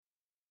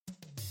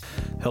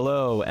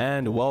Hello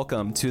and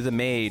welcome to the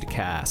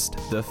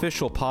MADEcast, the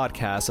official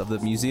podcast of the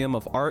Museum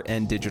of Art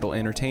and Digital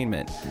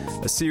Entertainment,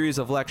 a series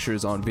of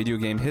lectures on video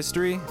game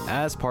history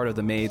as part of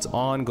the MADE's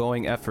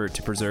ongoing effort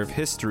to preserve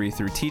history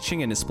through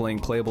teaching and displaying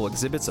playable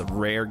exhibits of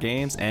rare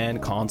games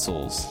and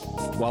consoles.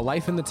 While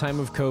life in the time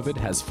of COVID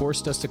has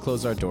forced us to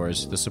close our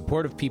doors, the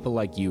support of people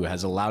like you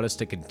has allowed us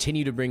to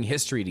continue to bring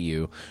history to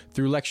you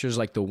through lectures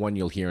like the one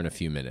you'll hear in a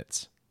few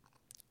minutes.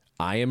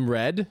 I am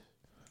Red.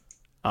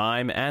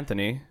 I'm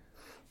Anthony.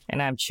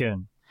 And I'm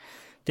Chun.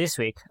 This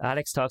week,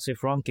 Alex talks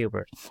with Ron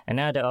Gilbert,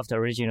 another of the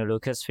original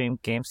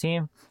Lucasfilm Games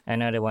team,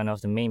 another one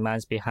of the main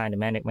minds behind the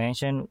Maniac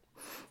Mansion,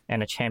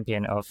 and a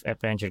champion of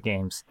adventure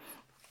games.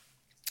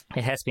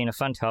 It has been a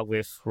fun talk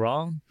with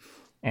Ron,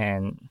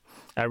 and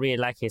I really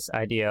like his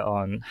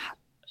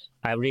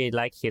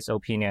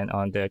opinion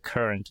on the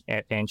current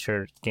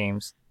adventure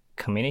games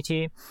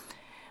community.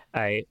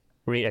 I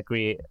really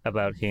agree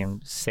about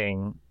him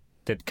saying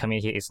the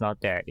community is not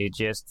that. It's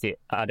just the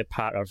other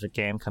part of the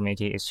game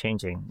community is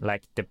changing.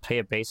 Like the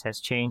player base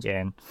has changed,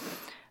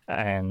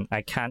 and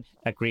I can't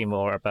agree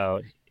more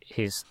about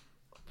his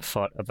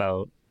thought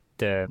about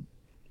the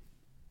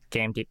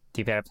game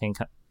developing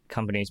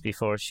companies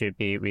before should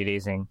be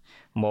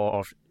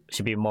more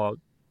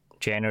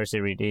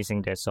generously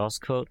releasing their source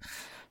code,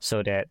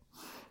 so that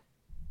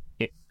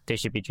they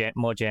should be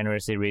more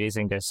generously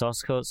releasing their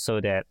source code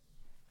so that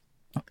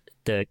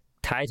the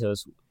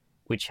titles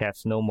which have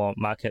no more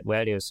market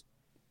values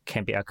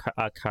can be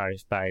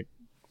archived by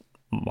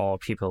more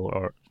people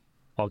or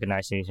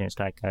organizations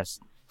like us.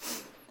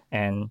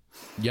 And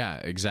yeah,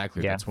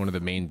 exactly. That's one of the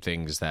main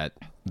things that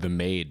the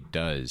MADE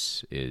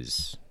does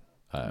is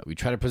we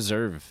try to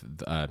preserve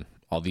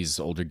all these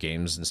older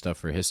games and stuff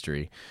for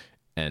history.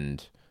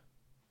 And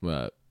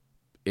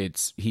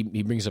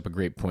he brings up a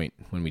great point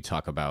when we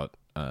talk about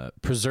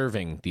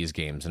preserving these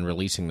games and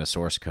releasing the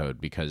source code,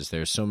 because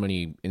there's so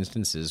many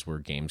instances where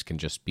games can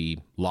just be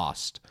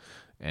lost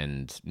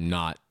and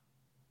not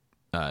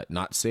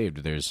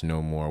saved. There's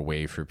no more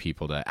way for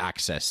people to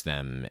access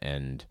them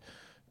and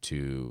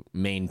to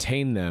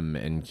maintain them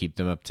and keep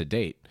them up to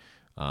date.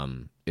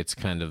 It's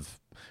kind of,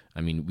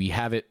 we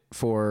have it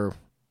for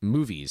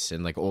movies,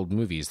 and like old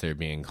movies, they're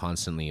being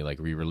constantly like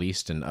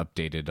re-released and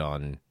updated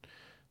on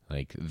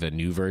like the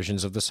new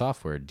versions of the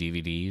software,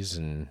 DVDs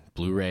and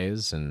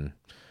Blu-rays, and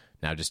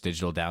now just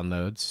digital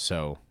downloads.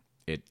 So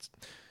it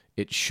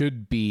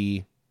should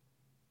be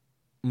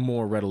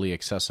more readily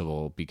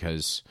accessible,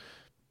 because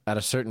at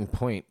a certain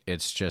point,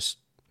 it's just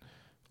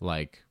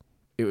like,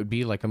 it would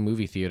be like a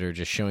movie theater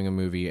just showing a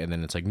movie, and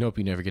then it's like, nope,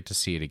 you never get to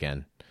see it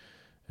again.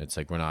 It's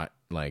like, we're not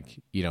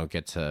like, you don't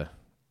get to,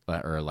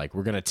 or like,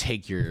 we're gonna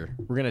take your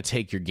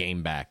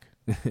game back.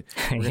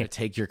 We're gonna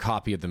take your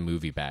copy of the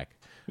movie back.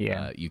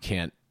 Yeah, you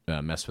can't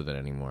mess with it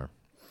anymore.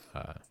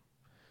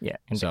 Yeah.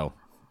 So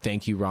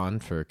thank you, Ron,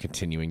 for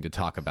continuing to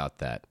talk about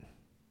that.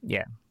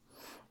 Yeah.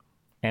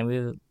 And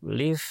we'll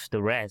leave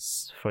the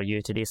rest for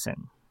you to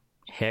listen.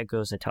 Here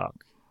goes the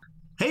talk.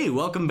 Hey,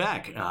 welcome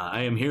back.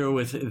 I am here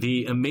with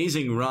the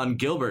amazing Ron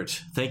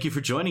Gilbert. Thank you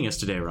for joining us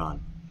today,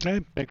 Ron.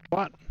 Hey, thanks a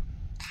lot.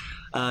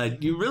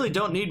 You really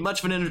don't need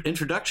much of an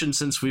introduction,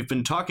 since we've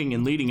been talking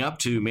and leading up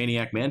to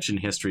Maniac Mansion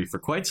history for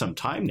quite some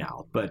time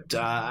now. But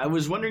I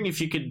was wondering if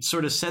you could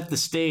sort of set the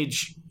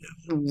stage.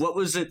 What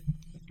was it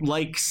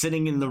like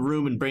sitting in the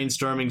room and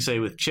brainstorming, say,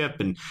 with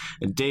Chip and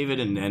David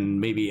and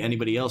maybe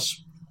anybody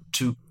else,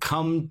 to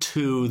come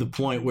to the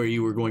point where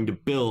you were going to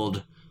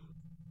build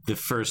the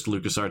first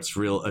LucasArts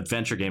real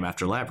adventure game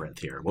after Labyrinth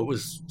here? What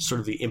was sort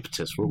of the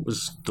impetus? What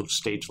was the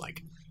stage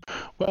like?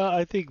 Well,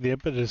 I think the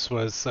impetus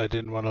was I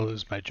didn't want to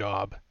lose my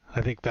job.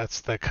 I think that's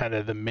the kind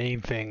of the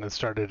main thing that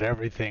started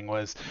everything,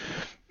 was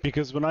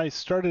because when I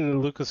started at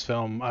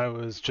Lucasfilm, I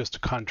was just a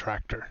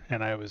contractor,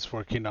 and I was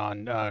working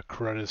on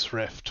Corona's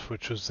Rift,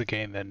 which was the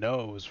game that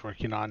Noah was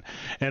working on,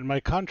 and my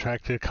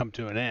contract had come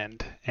to an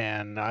end,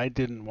 and I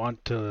didn't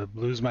want to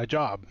lose my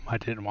job. I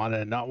didn't want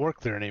to not work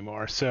there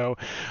anymore. So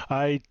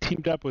I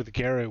teamed up with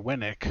Gary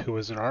Winnick, who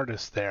was an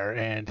artist there,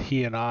 and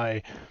he and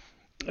I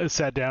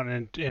sat down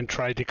and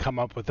tried to come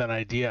up with an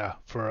idea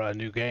for a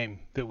new game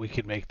that we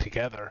could make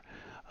together.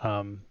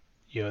 And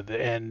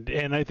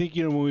I think,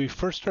 when we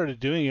first started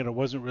doing it, it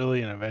wasn't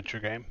really an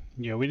adventure game.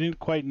 We didn't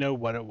quite know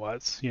what it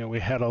was. We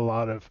had a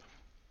lot of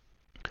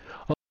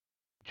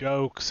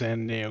jokes,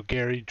 and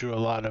Gary drew a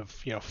lot of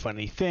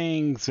funny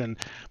things,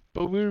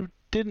 but we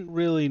didn't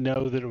really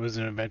know that it was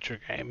an adventure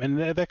game, and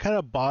that kind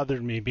of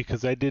bothered me,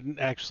 because I didn't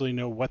actually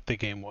know what the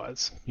game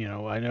was.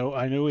 I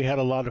know we had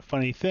a lot of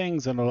funny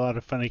things and a lot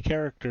of funny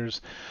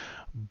characters,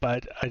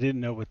 but I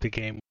didn't know what the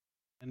game was.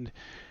 And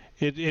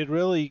it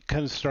really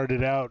kind of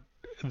started out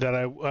that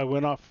I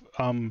went off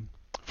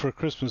for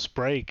Christmas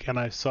break, and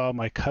I saw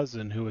my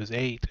cousin, who was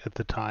 8 at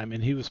the time,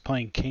 and he was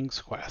playing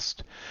King's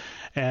Quest.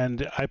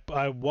 And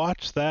I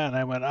watched that, and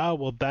I went, oh,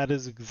 well, that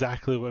is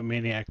exactly what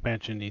Maniac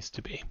Mansion needs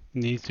to be. It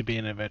needs to be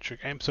an adventure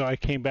game. So I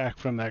came back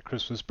from that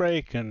Christmas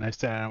break, and I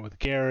sat down with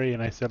Gary,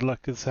 and I said,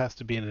 look, this has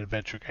to be an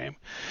adventure game.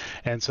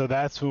 And so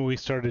that's when we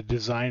started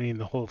designing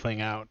the whole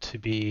thing out to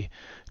be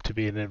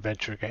an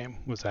adventure game,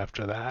 was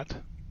after that.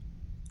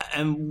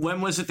 And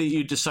when was it that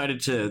you decided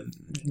to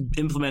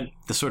implement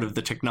the sort of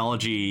the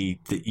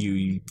technology that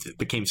you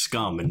became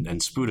SCUMM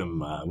and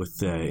Sputum with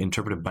the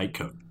interpretive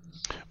bytecode?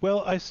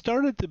 Well, I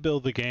started to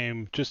build the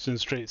game just in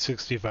straight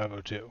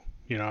 6502.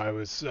 You know, I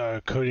was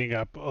coding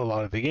up a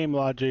lot of the game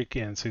logic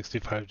in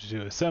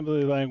 6502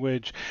 assembly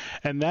language,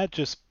 and that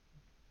just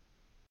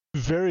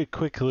very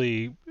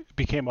quickly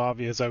became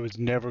obvious I was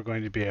never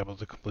going to be able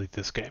to complete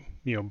this game,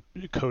 you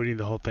know, coding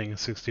the whole thing in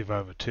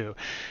 6502.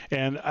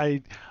 And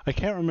I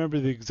can't remember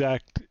the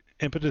exact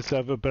impetus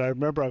of it, but I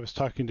remember I was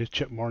talking to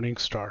Chip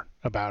Morningstar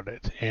about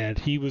it, and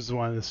he was the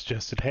one that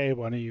suggested, hey,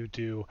 why don't you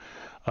do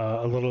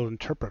a little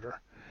interpreter?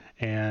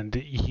 And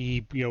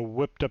he, you know,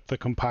 whipped up the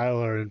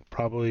compiler in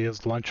probably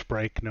his lunch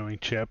break, knowing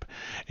Chip,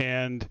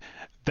 and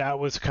that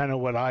was kind of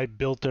what I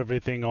built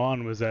everything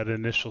on, was that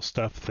initial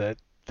stuff that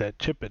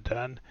Chip had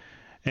done.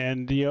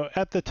 And, you know,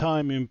 at the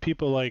time, and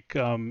people like,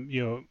 you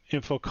know,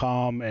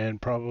 Infocom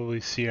and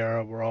probably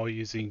Sierra were all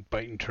using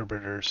byte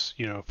interpreters,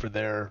 you know, for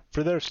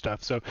their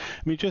stuff. So,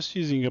 I mean, just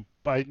using a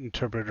byte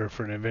interpreter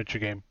for an adventure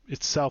game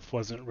itself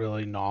wasn't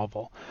really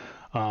novel.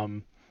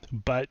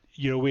 But,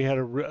 you know, we had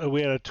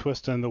a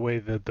twist on the way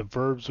that the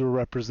verbs were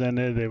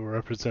represented. They were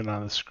represented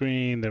on the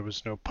screen. There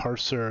was no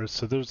parser.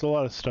 So there was a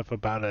lot of stuff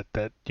about it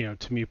that, you know,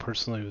 to me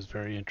personally was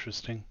very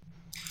interesting.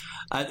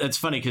 That's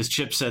funny because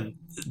Chip said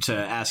to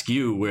ask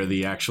you where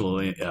the actual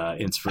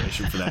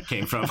inspiration for that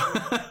came from.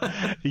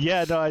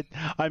 Yeah, no,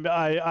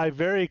 I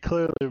very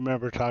clearly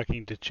remember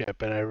talking to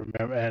Chip, and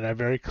I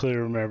very clearly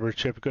remember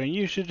Chip going,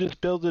 "You should just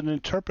build an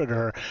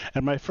interpreter."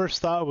 And my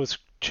first thought was,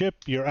 Chip,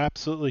 you're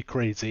absolutely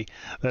crazy.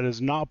 That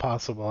is not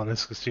possible on a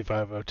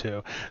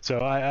 6502. So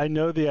I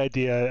know the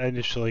idea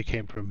initially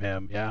came from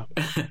him, yeah.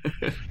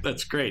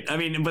 That's great. I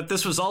mean, but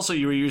this was also,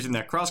 you were using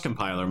that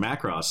cross-compiler,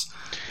 Macross,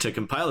 to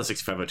compile the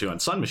 6502 on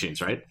Sun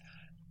machines, right?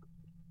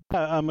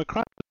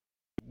 Macross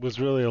was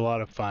really a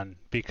lot of fun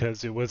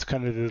because it was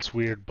kind of this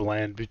weird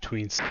blend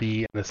between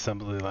C and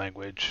assembly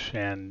language,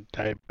 and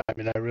I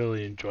mean, I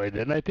really enjoyed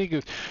it. And I think,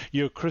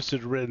 you know, Chris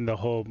had written the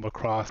whole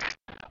Macross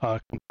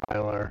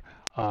compiler.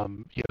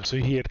 You know, so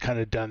he had kind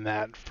of done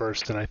that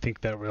first, and I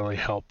think that really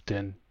helped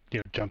in, you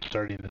know,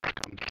 jump-starting the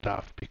SCUMM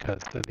stuff,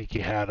 because I think he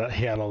had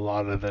a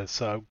lot of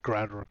this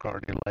groundwork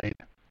already laid.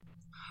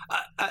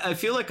 I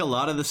feel like a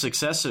lot of the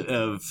success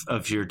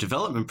of your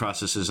development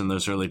processes in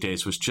those early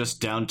days was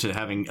just down to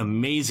having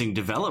amazing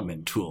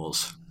development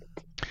tools.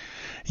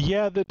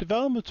 Yeah, the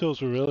development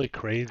tools were really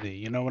crazy.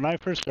 You know, when I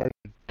first started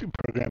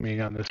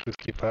programming on the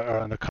 65 or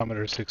on the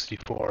Commodore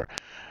 64,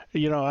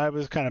 you know, I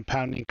was kind of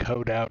pounding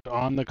code out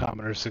on the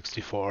Commodore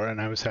 64,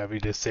 and I was having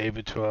to save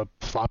it to a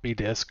floppy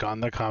disk on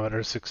the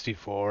Commodore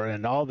 64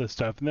 and all this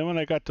stuff. And then when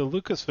I got to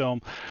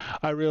Lucasfilm,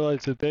 I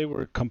realized that they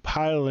were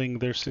compiling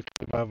their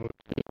 6502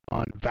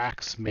 on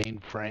VAX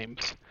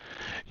mainframes,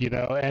 you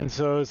know, and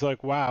so it was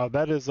like, wow,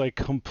 that is like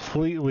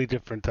completely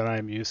different than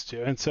I'm used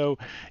to. And so,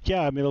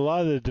 yeah, I mean, a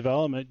lot of the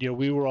development, you know,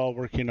 we were all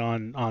working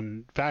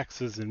on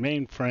VAXs and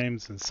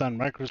mainframes and Sun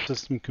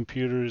Microsystem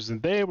computers,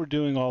 and they were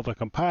doing all the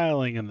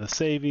compiling and the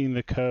saving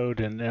the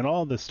code and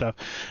all this stuff.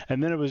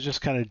 And then it was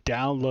just kind of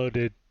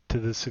downloaded to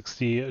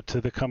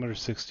the Commodore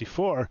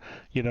 64,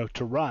 you know,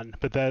 to run.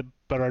 But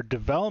our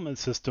development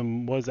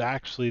system was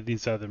actually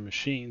these other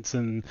machines,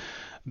 and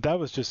that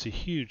was just a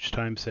huge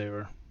time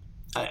saver.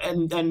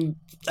 And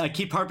I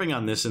keep harping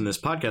on this in this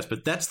podcast,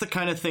 but that's the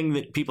kind of thing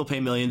that people pay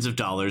millions of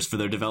dollars for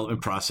their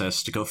development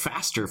process to go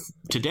faster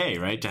today,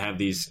 right? To have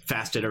these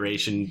fast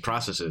iteration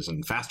processes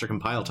and faster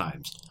compile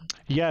times.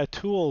 Yeah,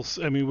 tools.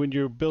 I mean, when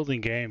you're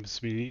building games,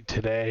 I mean,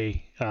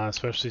 today,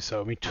 especially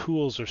so, I mean,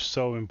 tools are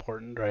so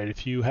important, right?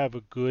 If you have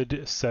a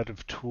good set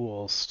of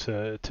tools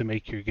to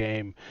make your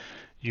game,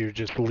 you're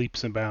just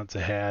leaps and bounds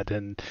ahead.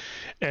 And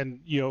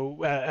you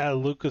know, at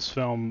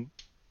Lucasfilm,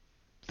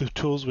 the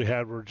tools we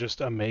had were just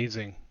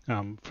amazing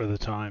for the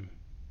time.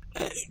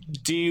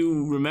 Do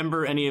you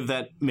remember any of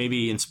that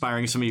maybe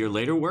inspiring some of your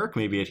later work,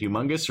 maybe at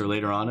Humongous or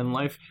later on in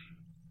life?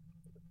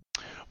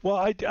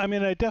 Well, I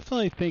mean, I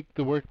definitely think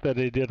the work that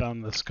I did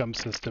on the SCUMM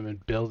system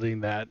and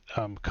building that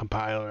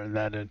compiler and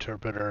that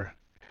interpreter,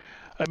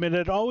 I mean,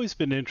 I'd always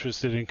been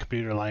interested in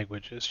computer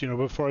languages. You know,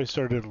 before I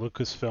started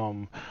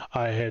Lucasfilm,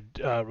 I had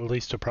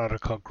released a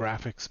product called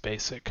Graphics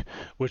Basic,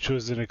 which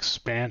was an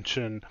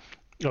expansion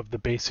of the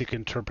basic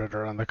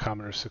interpreter on the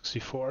Commodore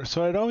 64.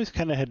 So I'd always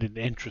kind of had an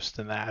interest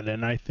in that.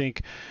 And I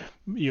think,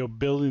 you know,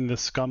 building the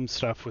SCUMM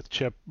stuff with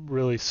Chip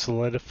really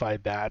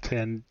solidified that.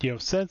 And, you know,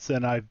 since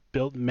then I've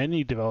built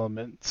many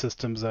development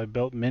systems. I've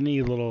built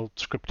many little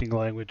scripting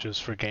languages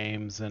for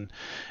games. And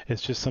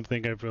it's just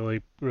something I've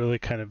really, really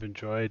kind of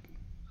enjoyed.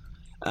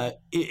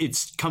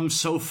 It's come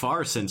so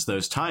far since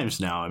those times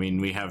now. I mean,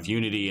 we have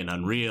Unity and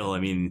Unreal. I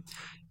mean,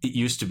 it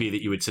used to be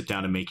that you would sit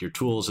down and make your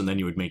tools and then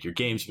you would make your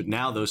games, but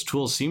now those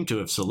tools seem to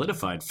have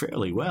solidified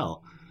fairly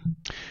well.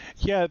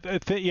 Yeah,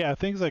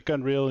 things like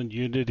Unreal and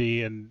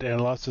Unity and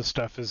lots of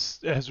stuff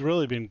has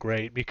really been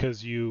great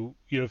because you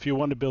know if you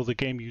want to build a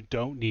game, you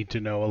don't need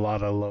to know a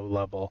lot of low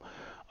level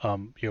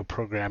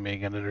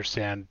programming and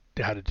understand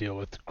how to deal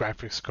with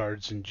graphics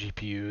cards and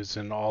GPUs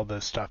and all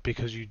this stuff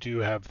because you do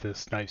have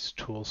this nice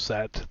tool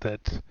set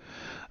that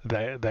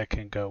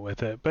can go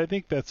with it. But I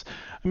think that's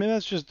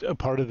just a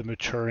part of the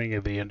maturing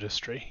of the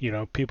industry. You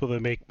know, people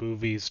that make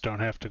movies don't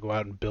have to go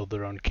out and build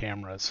their own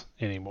cameras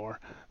anymore.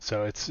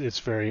 So it's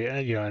very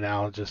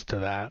analogous to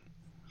that.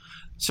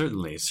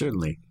 Certainly.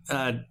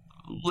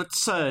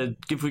 Let's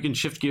if we can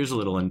shift gears a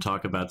little and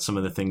talk about some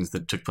of the things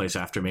that took place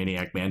after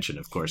Maniac Mansion.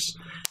 Of course,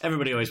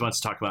 everybody always wants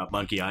to talk about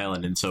Monkey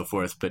Island and so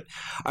forth, but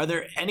are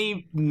there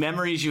any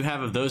memories you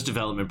have of those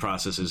development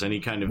processes?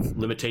 Any kind of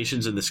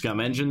limitations in the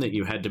SCUMM engine that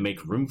you had to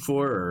make room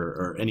for,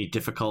 or any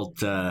difficult,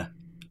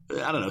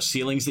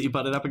 ceilings that you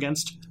butted up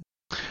against?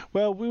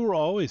 Well, we were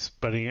always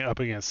butting up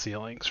against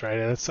ceilings,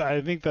 right?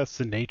 I think that's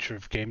the nature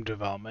of game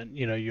development.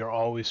 You know, you're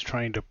always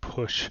trying to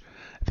push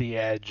the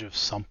edge of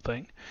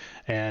something.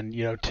 And,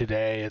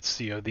 today it's,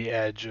 the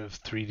edge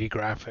of 3D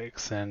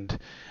graphics. And,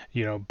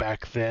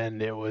 back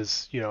then it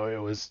was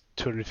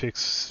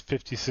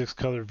 256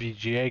 color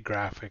VGA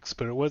graphics,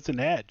 but it was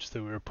an edge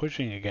that we were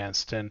pushing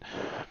against. And,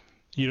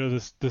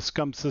 the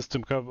SCUMM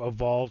system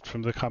evolved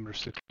from the Commodore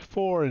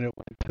 64 and it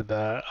went to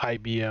the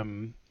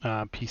IBM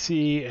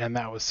PC, and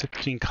that was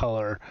 16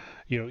 color,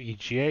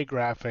 EGA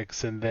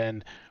graphics. And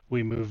then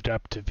we moved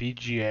up to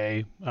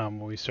VGA when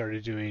we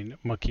started doing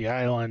Monkey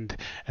Island.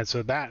 And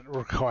so that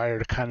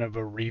required kind of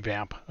a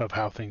revamp of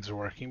how things are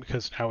working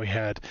because now we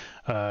had,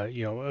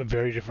 a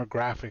very different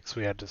graphics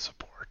we had to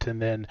support.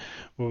 And then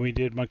when we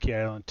did Monkey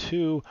Island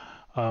 2,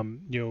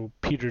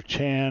 Peter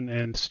Chan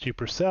and Stu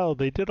Purcell,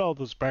 they did all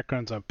those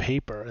backgrounds on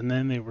paper, and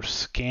then they were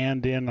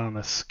scanned in on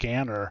a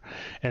scanner,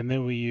 and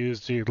then we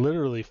used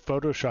literally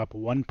Photoshop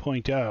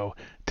 1.0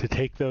 to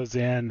take those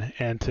in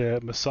and to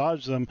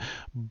massage them,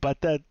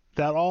 but that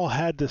all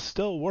had to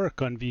still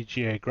work on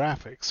VGA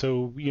graphics.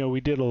 So,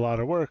 we did a lot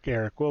of work.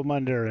 Eric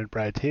Wilmunder and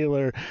Brad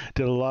Taylor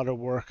did a lot of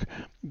work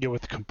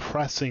with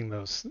compressing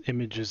those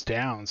images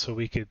down so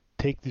we could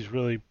take these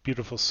really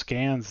beautiful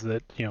scans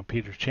that,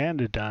 Peter Chan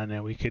had done,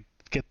 and we could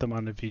get them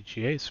on the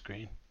VGA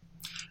screen.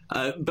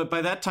 But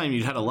by that time,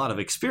 you'd had a lot of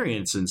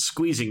experience in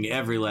squeezing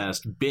every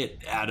last bit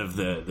out of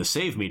the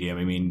save medium.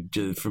 I mean,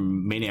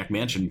 from Maniac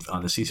Mansion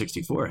on the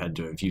C64 had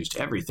to have used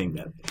everything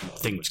that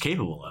thing was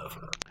capable of.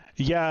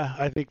 Yeah,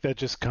 I think that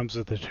just comes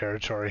with the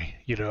territory,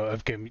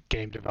 of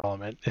game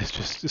development. It's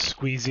just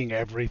squeezing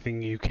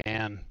everything you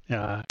can,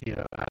 out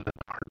of the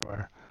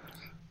hardware.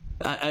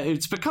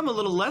 It's become a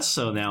little less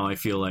so now, I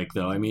feel like,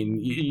 though. I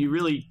mean, you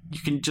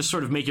can just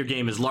sort of make your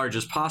game as large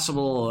as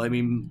possible. I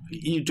mean,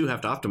 you do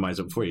have to optimize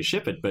it before you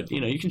ship it, but,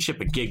 you can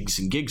ship a gigs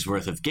and gigs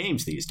worth of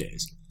games these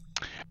days.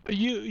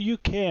 You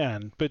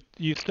can, but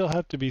you still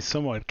have to be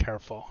somewhat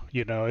careful.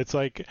 It's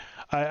like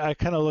I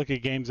kind of look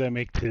at games I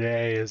make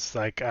today as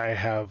like I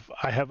have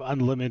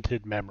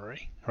unlimited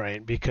memory,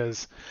 right?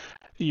 Because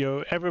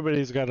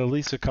everybody's got at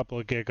least a couple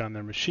of gig on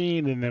their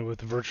machine, and then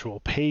with virtual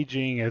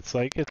paging, it's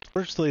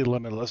virtually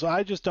limitless. So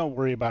I just don't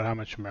worry about how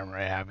much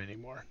memory I have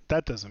anymore.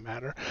 That doesn't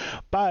matter.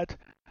 But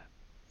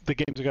the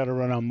game's got to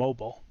run on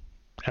mobile,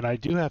 and I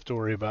do have to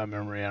worry about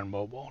memory on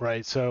mobile,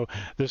 right? So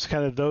there's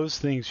kind of those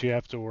things you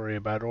have to worry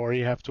about, or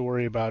you have to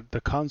worry about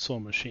the console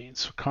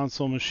machines.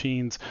 Console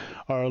machines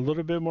are a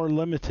little bit more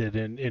limited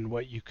in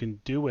what you can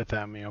do with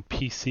them.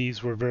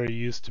 PCs were very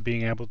used to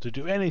being able to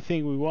do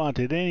anything we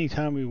wanted,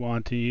 anytime we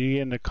wanted. You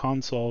get into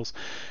consoles,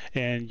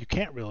 and you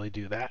can't really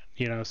do that,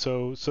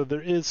 So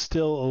there is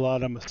still a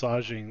lot of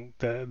massaging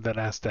that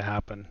has to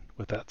happen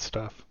with that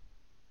stuff.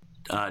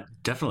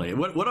 Definitely.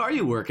 What are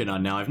you working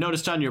on now? I've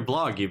noticed on your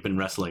blog you've been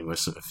wrestling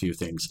with a few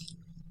things.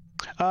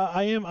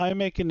 I'm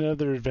making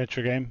another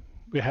adventure game.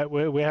 We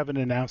haven't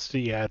announced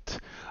it yet,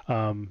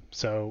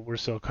 so we're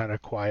still kind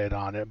of quiet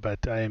on it.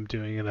 But I am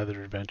doing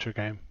another adventure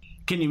game.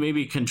 Can you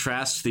maybe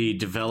contrast the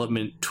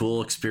development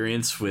tool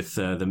experience with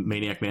the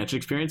Maniac Mansion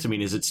experience? I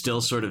mean, is it still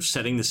sort of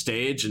setting the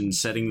stage and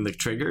setting the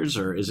triggers,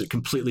 or is it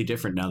completely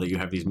different now that you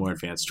have these more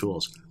advanced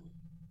tools?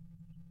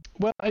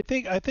 Well, I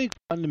think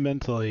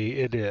fundamentally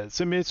it is.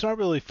 I mean, it's not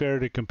really fair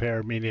to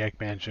compare Maniac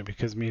Mansion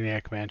because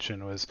Maniac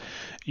Mansion was,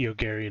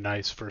 Gary and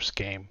I's first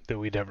game that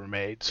we'd ever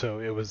made. So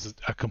it was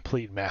a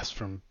complete mess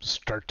from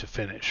start to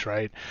finish,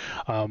 right?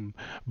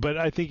 But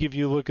I think if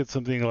you look at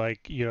something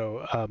like,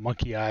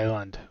 Monkey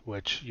Island,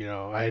 which,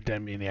 I had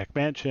done Maniac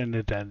Mansion,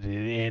 had done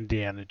the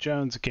Indiana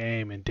Jones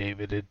game, and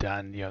David had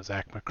done,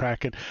 Zach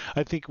McCracken.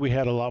 I think we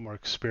had a lot more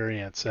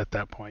experience at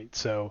that point.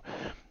 So,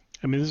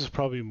 I mean, this is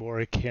probably more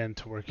akin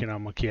to working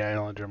on Monkey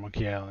Island or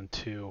Monkey Island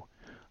 2,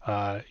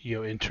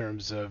 in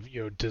terms of,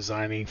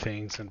 designing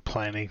things and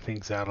planning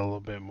things out a little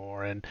bit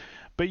more.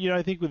 But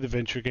I think with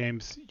adventure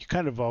games, you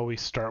kind of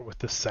always start with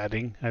the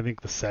setting. I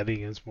think the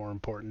setting is more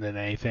important than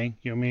anything.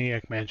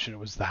 Maniac Mansion, it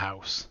was the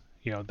house.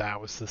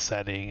 That was the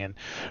setting. And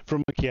for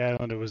Monkey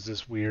Island, it was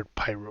this weird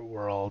pirate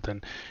world.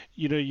 And,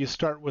 you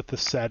start with the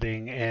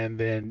setting, and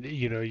then,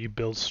 you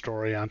build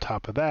story on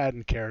top of that,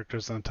 and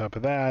characters on top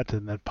of that,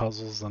 and then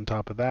puzzles on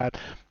top of that.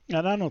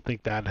 And I don't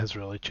think that has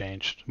really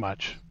changed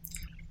much.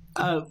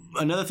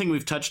 Another thing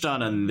we've touched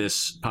on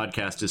this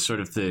podcast is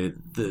sort of the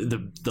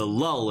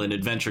lull in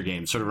adventure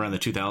games. Sort of around the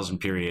 2000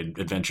 period,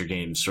 adventure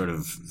games sort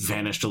of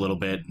vanished a little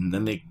bit, and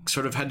then they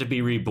sort of had to be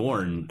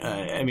reborn.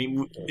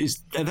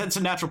 That's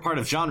a natural part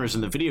of genres in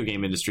the video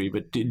game industry.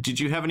 But did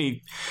you have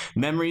any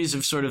memories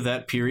of sort of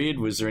that period?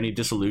 Was there any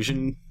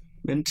disillusionment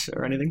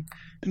or anything?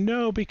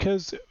 No,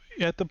 because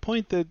at the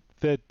point that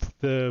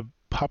the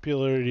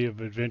popularity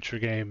of adventure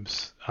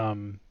games.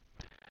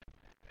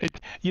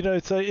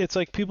 It's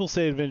like people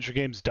say adventure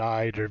games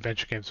died, or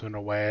adventure games went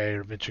away,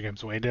 or adventure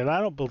games waned, and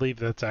I don't believe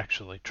that's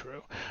actually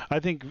true. I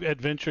think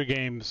adventure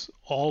games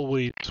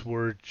always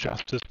were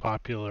just as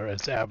popular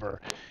as ever.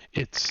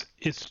 It's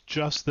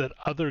just that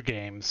other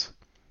games,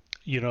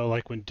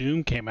 like when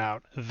Doom came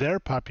out, their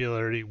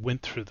popularity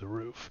went through the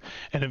roof,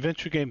 and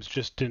adventure games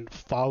just didn't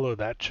follow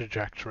that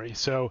trajectory.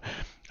 So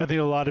I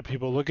think a lot of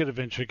people look at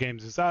adventure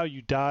games as, oh,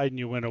 you died and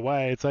you went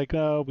away. It's like,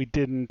 no, we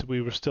didn't.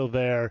 We were still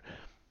there.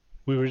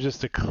 We were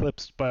just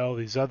eclipsed by all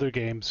these other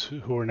games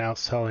who are now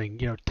selling,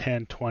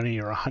 10, 20,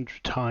 or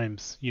 100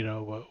 times,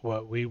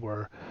 what we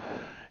were.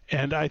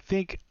 And I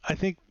think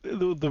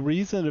the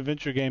reason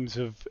adventure games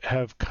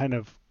have kind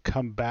of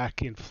come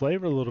back in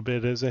flavor a little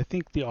bit is I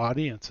think the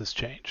audience has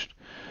changed.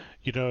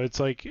 It's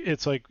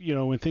like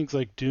when things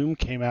like Doom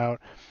came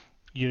out,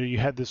 you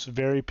had this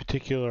very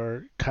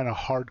particular kind of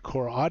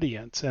hardcore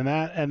audience, and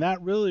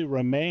that really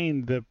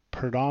remained the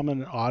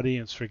predominant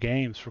audience for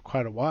games for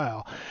quite a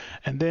while.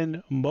 And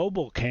then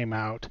mobile came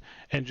out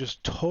and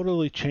just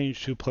totally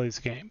changed who plays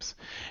games.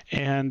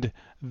 And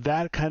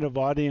that kind of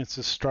audience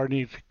is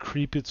starting to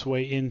creep its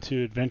way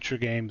into adventure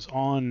games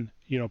on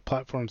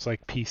platforms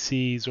like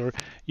PCs, or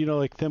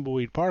like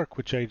Thimbleweed Park,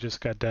 which I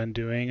just got done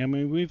doing. I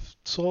mean, we've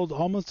sold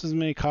almost as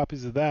many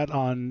copies of that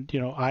on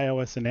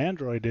iOS and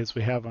Android as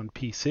we have on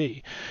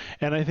PC.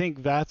 And I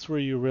think that's where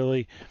you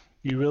really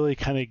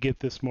kind of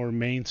get this more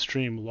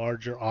mainstream,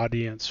 larger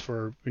audience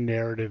for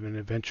narrative and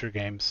adventure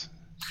games.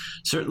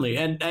 Certainly.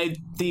 And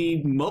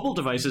the mobile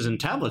devices and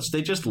tablets,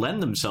 they just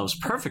lend themselves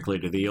perfectly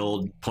to the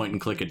old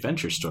point-and-click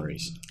adventure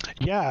stories.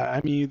 Yeah,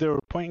 I mean, they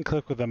were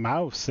point-and-click with a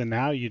mouse, and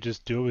now you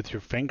just do it with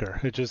your finger.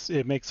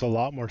 It makes a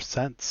lot more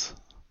sense.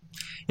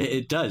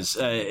 It does.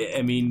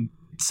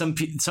 Some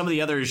of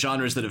the other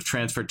genres that have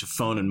transferred to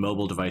phone and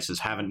mobile devices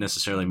haven't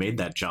necessarily made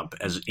that jump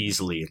as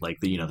easily, like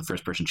the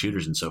first-person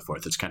shooters and so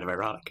forth. It's kind of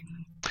ironic.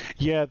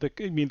 Yeah, the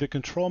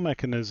control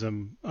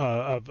mechanism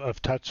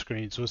of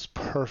touchscreens was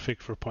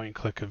perfect for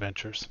point-and-click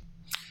adventures.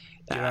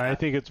 I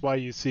think it's why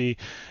you see,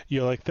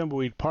 like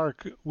Thimbleweed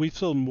Park. We've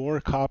sold more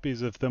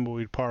copies of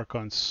Thimbleweed Park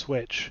on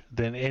Switch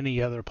than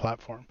any other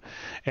platform,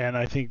 and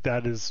I think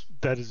that is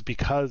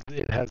because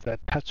it has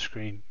that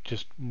touchscreen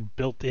just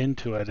built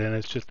into it, and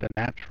it's just a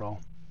natural.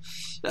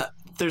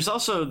 There's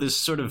also this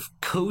sort of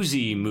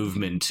cozy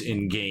movement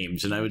in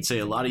games, and I would say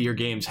a lot of your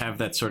games have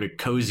that sort of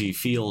cozy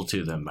feel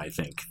to them. I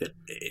think that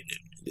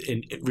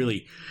it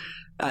really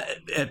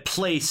a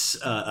place,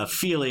 a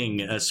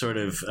feeling, a sort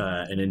of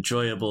an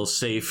enjoyable,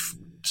 safe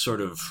sort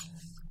of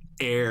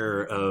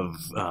air of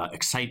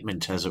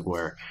excitement, as it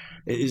were.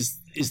 Is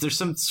there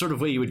some sort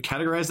of way you would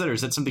categorize that, or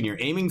is that something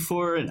you're aiming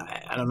for? And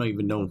I don't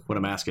even know what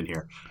I'm asking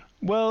here.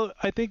 Well,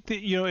 I think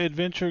that,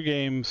 adventure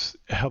games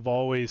have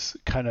always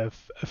kind of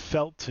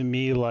felt to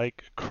me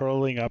like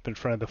curling up in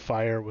front of the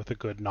fire with a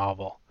good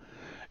novel.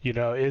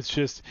 It's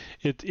just,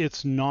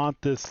 it's not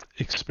this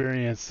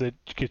experience that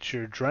gets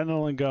your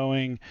adrenaline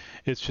going.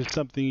 It's just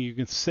something you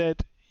can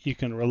sit, you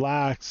can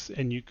relax,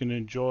 and you can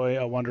enjoy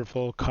a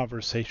wonderful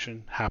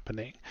conversation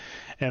happening.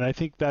 And I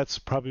think that's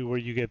probably where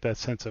you get that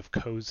sense of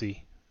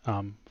cozy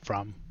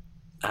from.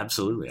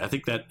 Absolutely. I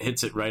think that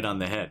hits it right on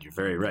the head. You're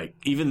very right.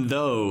 Even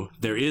though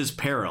there is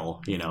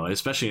peril,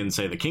 especially in,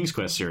 say, the King's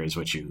Quest series,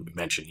 which you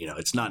mentioned,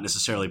 it's not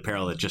necessarily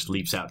peril that just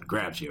leaps out and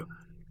grabs you.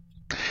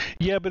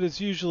 Yeah, but it's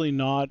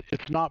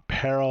not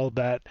peril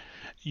that,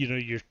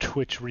 your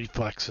twitch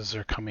reflexes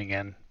are coming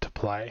in to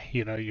play.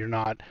 You're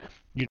not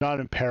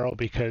in peril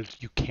because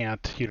you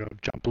can't,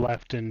 jump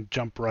left and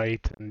jump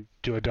right and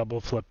do a double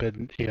flip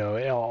and,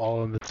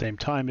 all at the same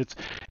time. It's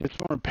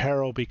more in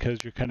peril because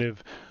you're kind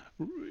of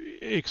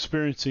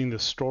experiencing the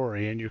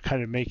story, and you're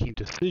kind of making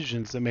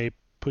decisions that may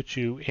put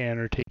you in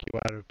or take you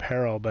out of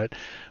peril, but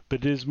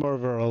it is more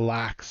of a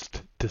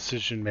relaxed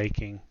decision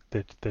making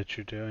that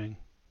you're doing.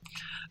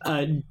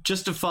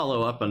 Just to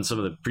follow up on some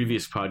of the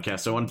previous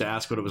podcasts, I wanted to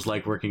ask what it was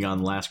like working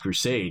on Last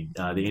Crusade,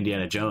 the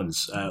Indiana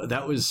Jones.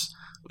 That was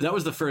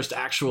the first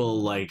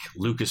actual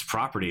Lucas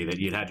property that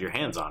you'd had your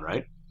hands on,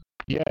 right?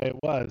 Yeah, it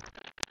was.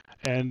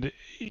 And,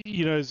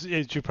 as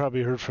you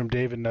probably heard from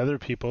David and other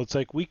people, it's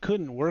like we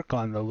couldn't work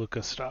on the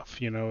Lucas stuff.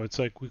 It's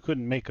like we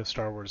couldn't make a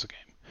Star Wars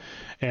game.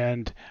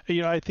 And,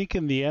 I think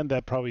in the end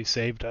that probably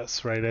saved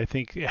us, right? I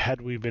think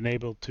had we been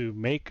able to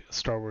make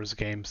Star Wars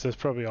games, that's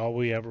probably all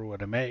we ever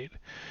would have made.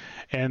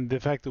 And the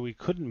fact that we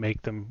couldn't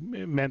make them,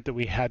 it meant that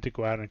we had to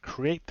go out and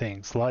create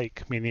things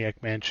like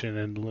Maniac Mansion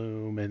and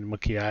Loom and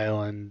Monkey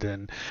Island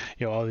and,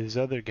 all these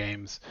other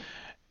games.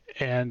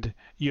 And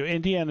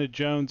Indiana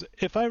Jones,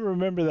 if I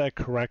remember that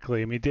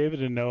correctly, I mean,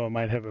 David and Noah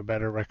might have a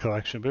better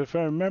recollection, but if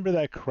I remember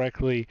that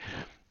correctly,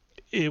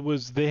 it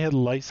was they had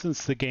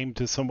licensed the game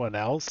to someone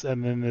else,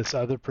 and then this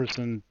other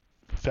person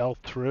fell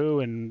through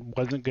and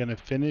wasn't going to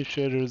finish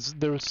it.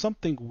 There was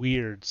something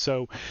weird.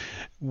 So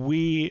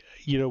we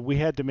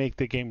had to make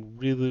the game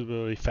really,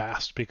 really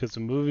fast because the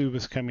movie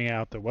was coming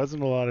out. There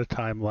wasn't a lot of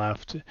time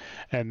left.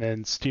 And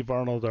then Steve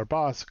Arnold, our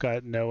boss,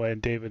 got Noah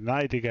and David and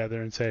I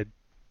together and said,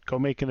 go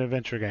make an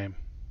adventure game.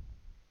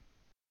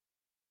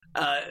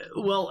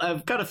 Well,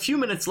 I've got a few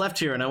minutes left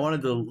here, and I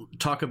wanted to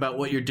talk about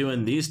what you're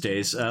doing these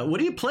days.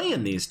 What are you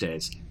playing these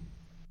days?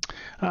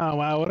 Oh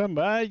wow, what I'm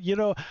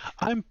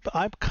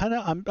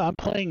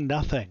playing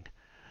nothing.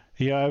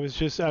 I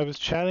was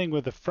chatting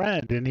with a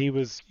friend, and he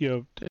was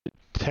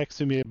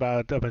texting me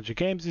about a bunch of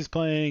games he's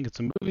playing and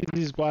some movies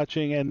he's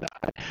watching, and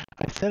I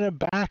sent him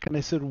back and I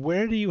said,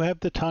 where do you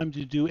have the time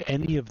to do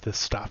any of this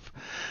stuff?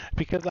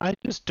 Because I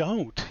just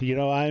don't.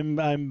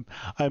 I'm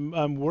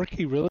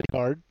working really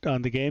hard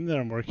on the game that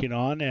I'm working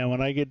on, and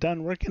when I get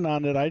done working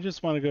on it, I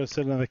just want to go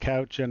sit on the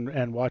couch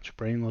and watch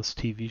brainless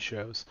TV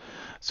shows.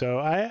 So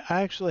I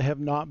actually have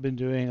not been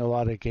doing a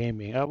lot of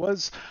gaming. I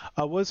was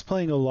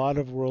playing a lot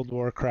of World of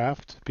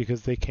Warcraft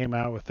because they came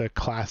out with a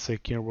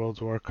classic, World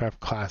of Warcraft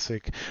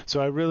classic.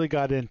 So I really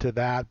got into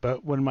that,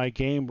 but when my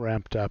game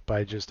ramped up,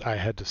 I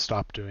had to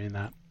stop doing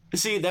that.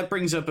 See, that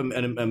brings up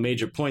a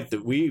major point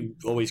that we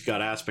always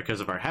got asked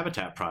because of our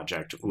Habitat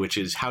project, which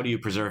is how do you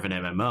preserve an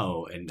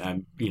MMO?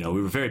 And we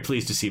were very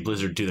pleased to see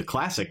Blizzard do the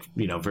classic,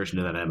 version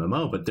of that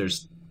MMO. But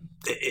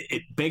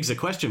it begs the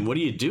question: what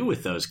do you do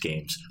with those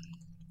games?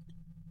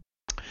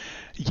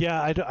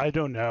 Yeah, I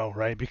don't know,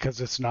 right? Because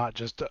it's not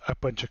just a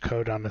bunch of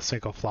code on a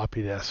single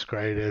floppy disk,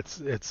 right?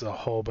 It's a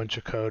whole bunch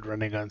of code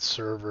running on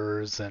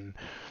servers, and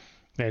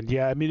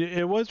yeah, I mean,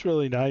 it was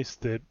really nice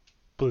that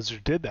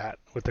Blizzard did that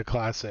with the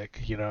classic,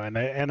 and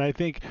I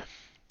think,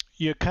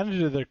 kind of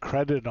to their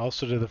credit and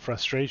also to the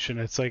frustration,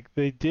 it's like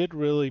they did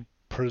really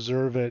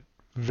preserve it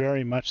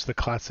very much the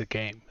classic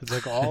game. It's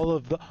like all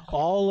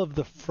of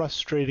the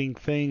frustrating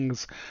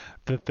things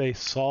that they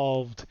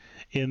solved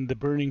in the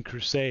Burning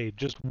Crusade,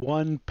 just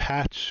one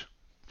patch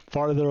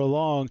farther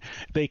along,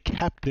 they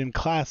kept in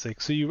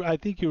classic. So I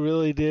think you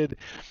really did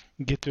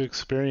get to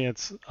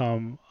experience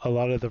a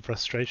lot of the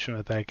frustration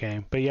with that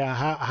game. But yeah,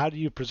 how do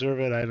you preserve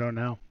it? I don't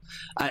know.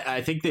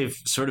 I think they've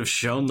sort of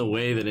shown the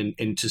way that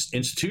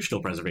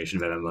institutional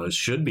preservation of MMOs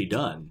should be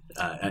done.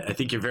 I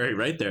think you're very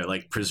right there,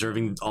 like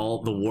preserving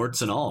all the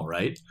warts and all,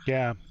 right?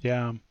 Yeah.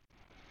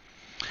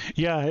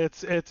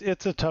 It's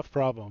a tough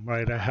problem,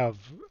 right? I have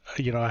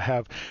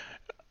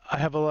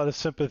a lot of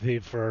sympathy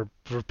for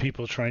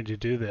people trying to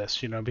do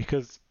this,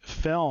 because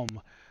film,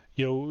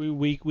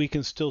 we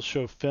can still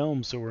show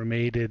films that were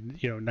made in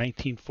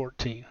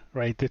 1914,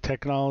 right? The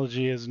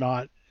technology has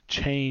not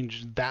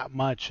changed that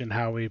much in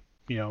how we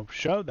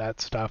show that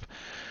stuff,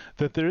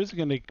 that there is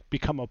going to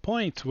become a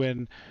point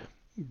when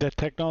that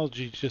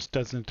technology just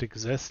doesn't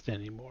exist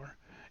anymore,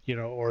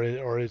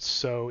 or it's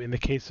so, in the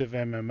case of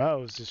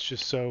MMOs, it's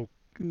just so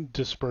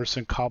dispersed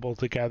and cobbled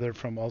together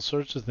from all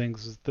sorts of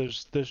things.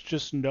 There's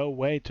just no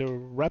way to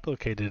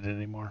replicate it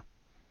anymore.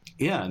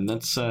 Yeah, and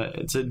that's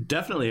it's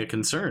definitely a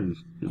concern.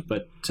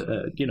 But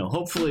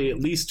hopefully, at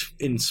least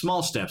in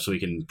small steps, we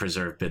can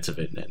preserve bits of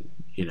it, and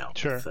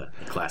sure, with the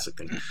classic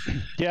thing.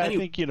 Yeah, I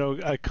think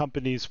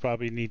companies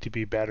probably need to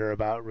be better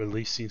about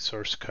releasing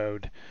source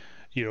code,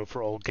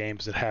 for old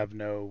games that have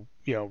no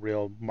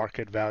real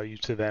market value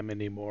to them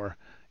anymore.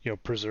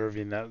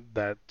 Preserving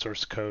that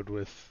source code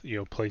with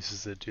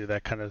places that do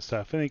that kind of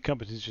stuff. I think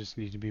companies just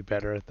need to be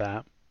better at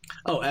that.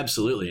 Oh,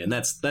 absolutely, and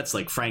that's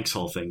like Frank's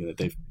whole thing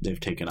that they've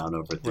taken on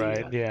over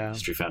at the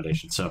History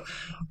Foundation. So,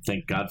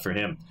 thank God for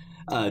him.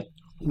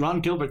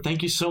 Ron Gilbert,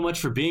 thank you so much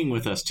for being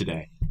with us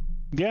today.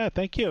 Yeah,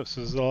 thank you. This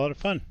was a lot of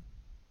fun.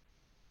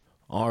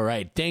 All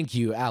right, thank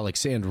you,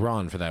 Alex and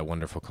Ron, for that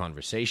wonderful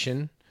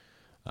conversation.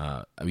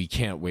 We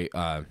can't wait.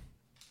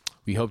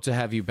 We hope to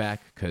have you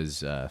back because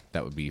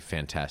that would be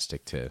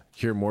fantastic to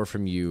hear more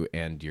from you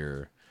and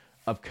your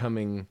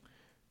upcoming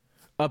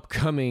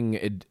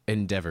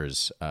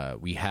endeavors. I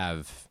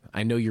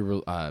know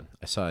you're. I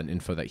saw an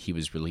info that he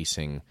released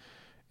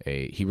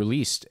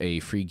a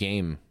free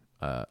game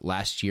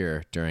last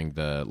year during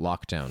the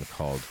lockdown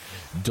called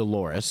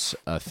Dolores,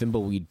 a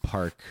Thimbleweed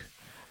Park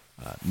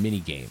mini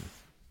game,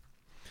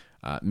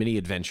 mini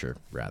adventure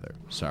rather.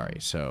 Sorry,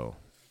 so.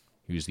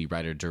 He was the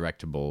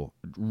directable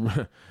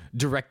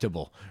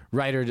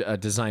writer,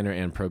 designer,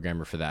 and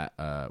programmer for that,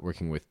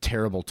 working with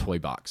Terrible Toy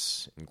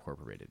Box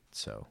Incorporated.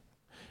 So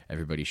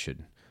everybody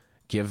should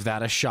give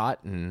that a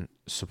shot and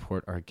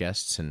support our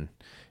guests and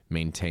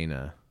maintain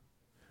a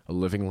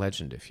living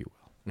legend, if you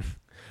will.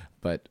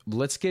 But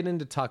let's get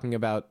into talking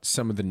about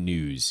some of the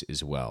news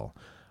as well.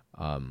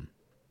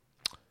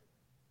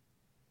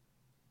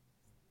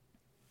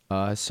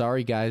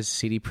 Sorry, guys.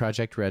 CD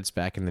Projekt Red's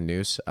back in the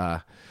news.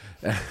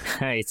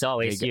 It's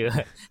always you.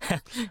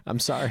 I'm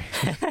sorry.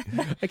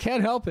 I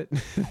can't help it.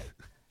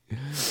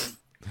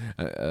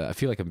 I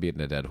feel like I'm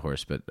beating a dead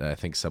horse, but I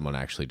think someone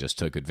actually just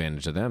took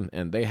advantage of them,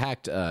 and they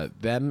hacked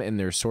them and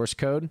their source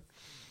code,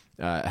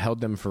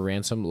 held them for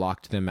ransom,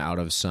 locked them out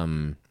of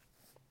some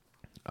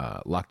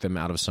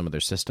of their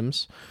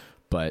systems.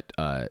 But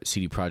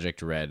CD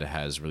Projekt Red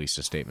has released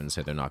a statement and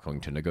said they're not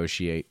going to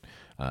negotiate,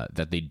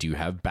 that they do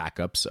have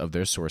backups of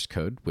their source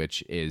code,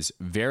 which is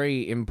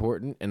very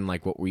important and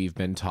like what we've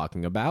been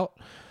talking about.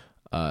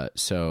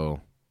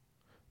 So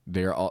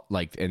they're all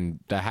like, and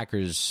the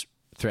hackers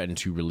threatened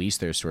to release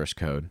their source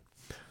code.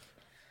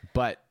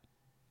 But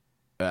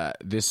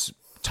this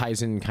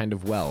ties in kind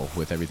of well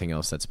with everything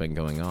else that's been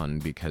going on,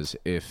 because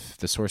if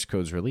the source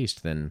code's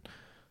released, then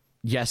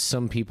yes,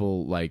 some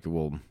people like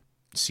will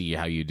see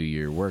how you do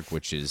your work,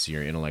 which is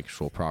your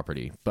intellectual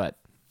property, but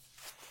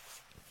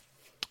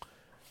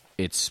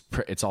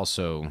it's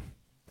also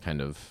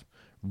kind of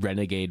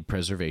renegade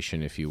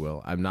preservation, if you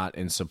will. I'm not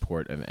in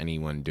support of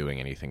anyone doing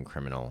anything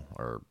criminal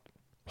or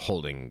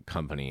holding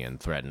company and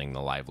threatening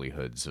the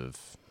livelihoods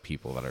of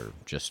people that are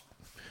just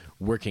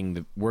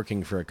working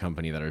for a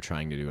company that are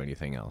trying to do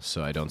anything else.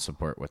 So I don't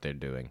support what they're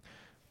doing,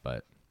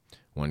 but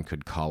one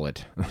could call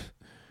it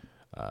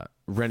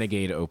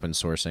renegade open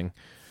sourcing.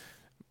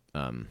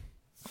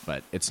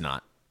 But it's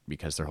not,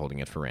 because they're holding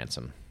it for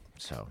ransom.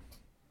 So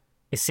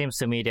It seems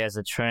to me there's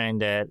a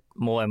trend that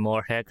more and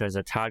more hackers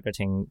are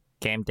targeting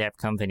game dev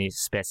companies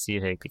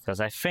specific,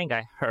 because I think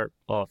I heard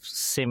of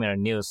similar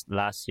news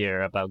last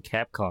year about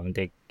Capcom.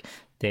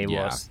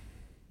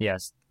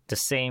 The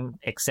same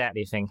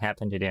exactly thing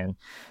happened to them.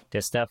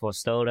 Their stuff was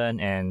stolen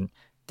and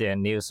the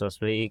news was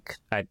leaked.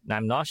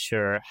 I'm not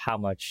sure how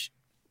much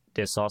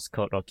the source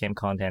code or game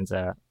contents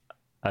are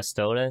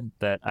stolen,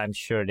 but I'm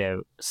sure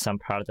there's some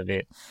part of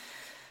it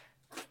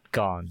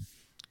gone.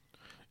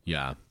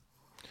 Yeah,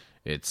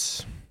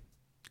 it's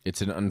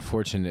an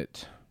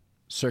unfortunate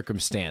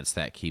circumstance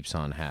that keeps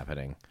on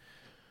happening.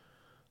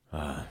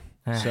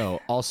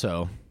 So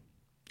also,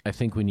 I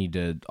think we need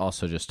to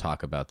also just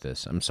talk about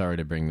this. I'm sorry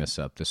to bring this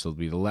up. This will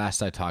be the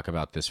last I talk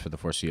about this for the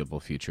foreseeable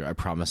future. I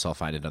promise I'll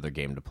find another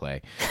game to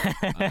play.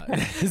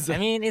 I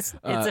mean, it's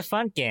a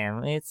fun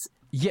game.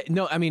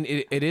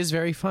 It is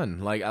very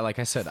fun. Like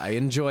I said, I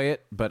enjoy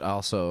it, but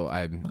also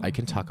I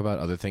can talk about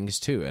other things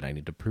too, and I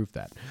need to prove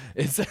that.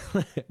 It's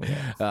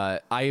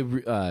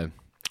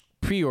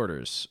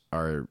pre-orders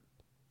are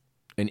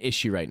an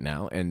issue right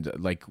now, and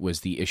was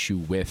the issue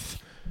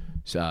with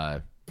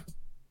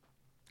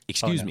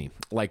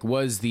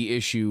was the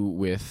issue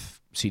with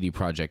CD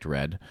Projekt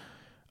Red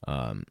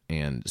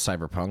and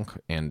Cyberpunk,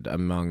 and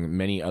among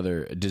many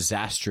other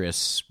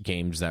disastrous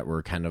games that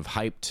were kind of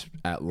hyped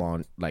at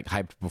launch,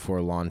 hyped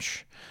before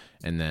launch,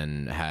 and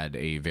then had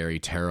a very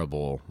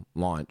terrible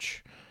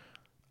launch.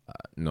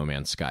 No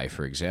Man's Sky,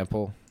 for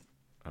example.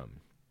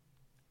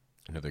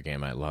 Another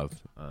game I love.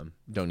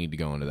 Don't need to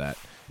go into that.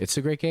 It's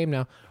a great game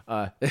now.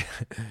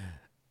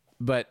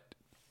 But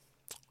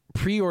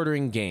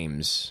pre-ordering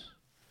games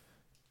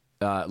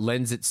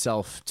lends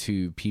itself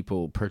to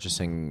people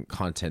purchasing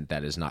content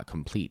that is not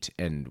complete,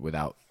 and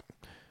without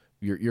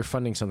you're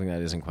funding something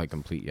that isn't quite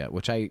complete yet,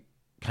 which I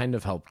kind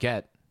of help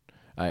get.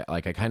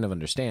 I kind of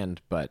understand,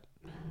 but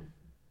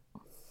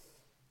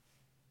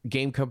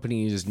game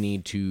companies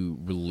need to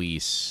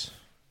release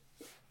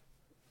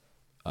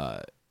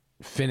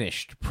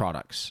finished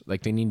products. I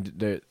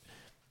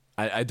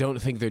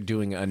don't think they're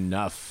doing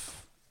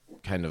enough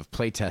kind of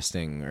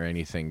playtesting or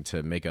anything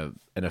to make an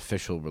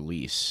official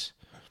release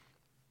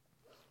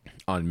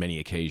on many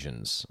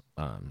occasions,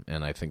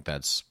 and I think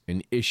that's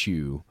an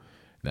issue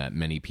that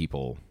many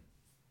people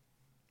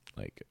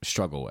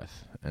struggle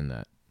with, and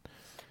that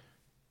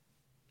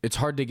it's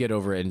hard to get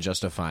over in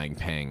justifying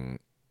paying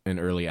an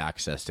early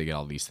access to get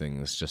all these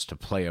things just to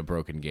play a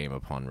broken game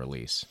upon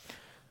release.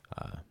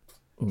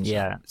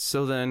 Yeah.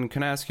 So then,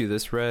 can I ask you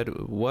this,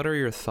 Red? What are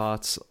your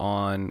thoughts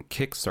on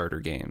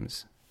Kickstarter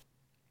games?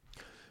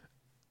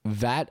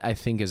 That, I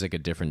think, is a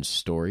different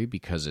story,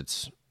 because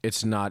it's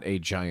not a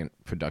giant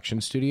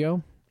production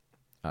studio.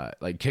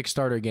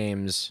 Kickstarter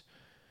games,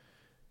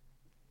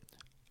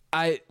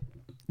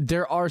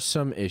 there are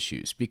some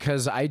issues,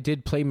 because I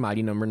did play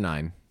Mighty Number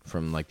 9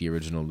 from the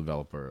original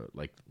developer,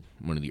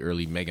 one of the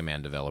early Mega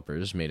Man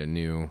developers made a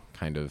new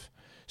kind of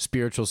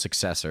spiritual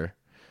successor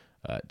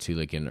to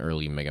an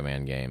early Mega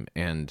Man game,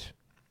 and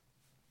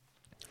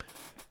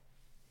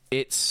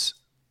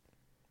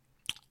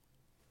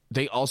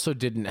they also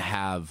didn't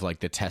have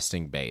the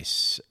testing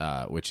base,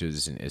 which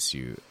is an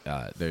issue.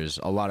 There's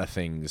a lot of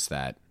things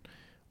that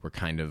were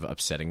kind of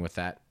upsetting with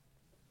that,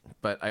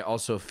 but I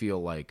also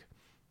feel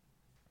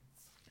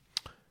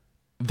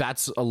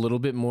that's a little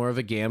bit more of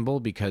a gamble,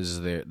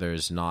 because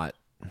there's not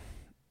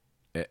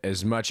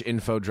as much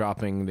info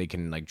dropping. They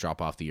can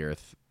drop off the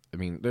earth. I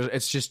mean,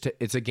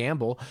 it's a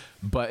gamble,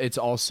 but it's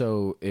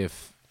also,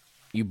 if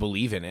you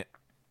believe in it,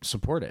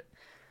 support it.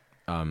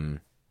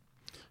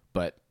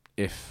 But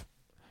if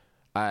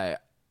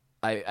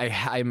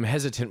I'm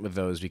hesitant with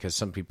those because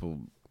some people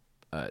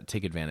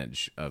take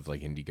advantage of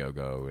like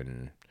Indiegogo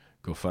and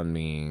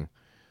GoFundMe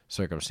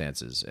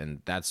circumstances,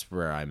 and that's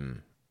where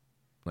I'm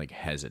like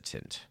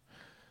hesitant.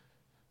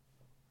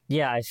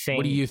 Yeah, I think.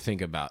 What do you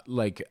think about?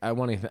 Like, I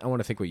want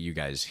to think what you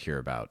guys hear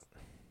about.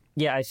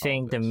 Yeah, I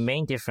think the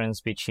main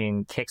difference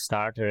between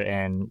Kickstarter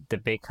and the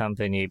big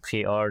company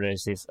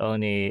pre-orders is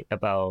only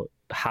about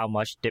how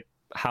much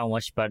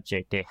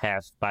budget they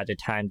have by the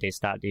time they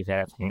start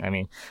developing. I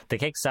mean, the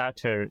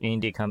Kickstarter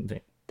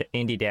the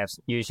indie devs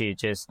usually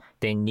just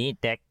they need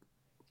that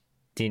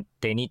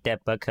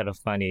bucket of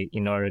money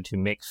in order to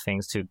make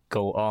things to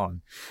go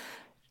on,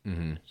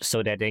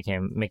 so that they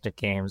can make the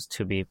games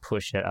to be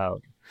pushed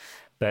out.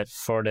 But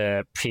for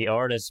the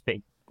pre-orders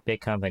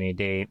big company,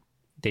 they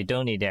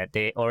don't need that.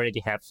 They already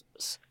have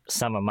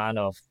some amount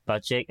of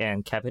budget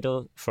and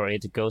capital for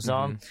it to go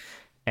on,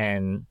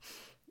 and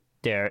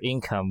their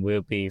income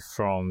will be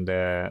from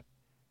the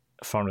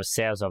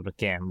sales of the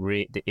game.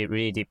 It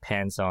really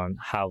depends on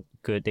how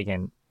good they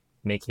can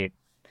make it,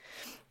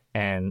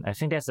 and I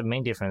think that's the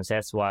main difference.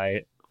 That's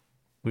why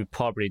we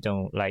probably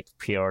don't like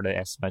pre-order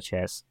as much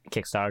as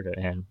Kickstarter,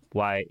 and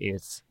why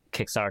is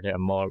Kickstarter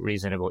more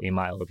reasonable in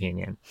my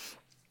opinion.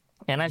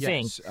 And I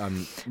think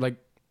and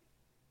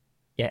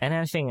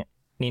I think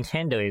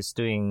Nintendo is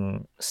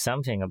doing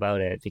something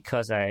about it,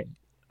 because I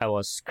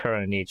was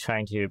currently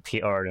trying to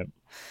pre-order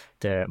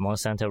the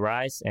Monster Hunter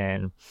Rise,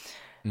 and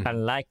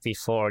unlike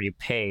before you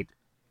paid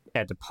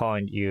at the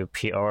point you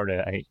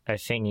pre-order, I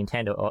think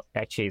Nintendo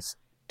actually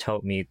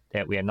told me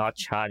that we are not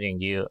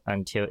charging you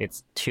until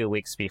it's 2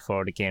 weeks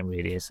before the game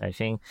release. I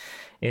think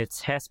it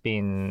has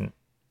been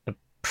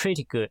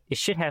it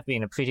should have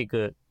been a pretty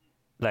good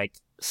like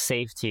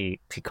safety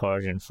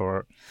precaution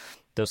for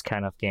those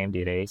kind of game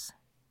delays.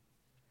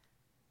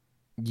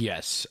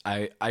 Yes,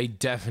 I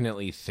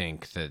definitely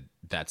think that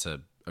that's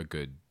a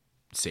good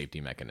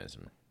safety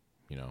mechanism,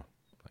 you know,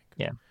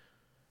 like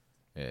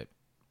it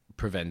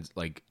prevents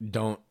like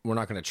we're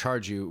not going to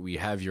charge you. We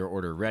have your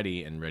order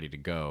ready to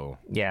go.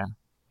 Yeah.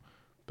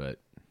 But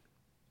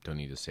don't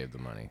need to save the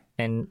money.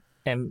 And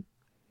I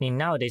mean,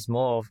 nowadays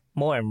more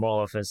and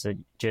more of us are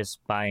just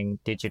buying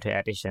digital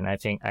edition. I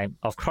think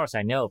of course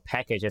I know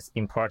package is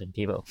important,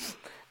 people,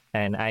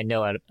 and I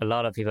know a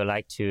lot of people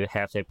like to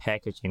have their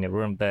package in the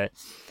room, but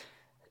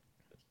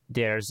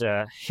there's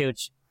a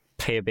huge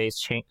player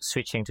base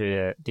switching to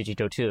the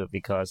digital too,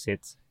 because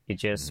it's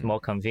just more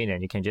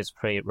convenient. You can just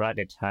play it right at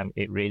the time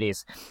it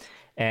releases,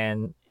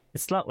 and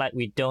it's not like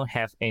we don't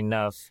have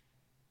enough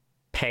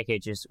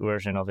packages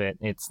version of it.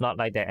 It's not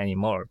like that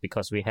anymore,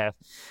 because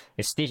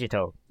it's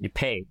digital. You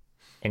pay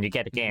and you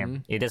get the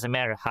game. It doesn't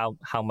matter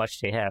how much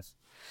they have.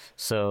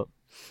 So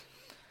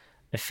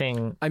I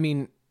think, I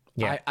mean,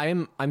 yeah,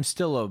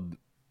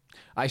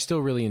 I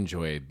still really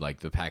enjoy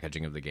like the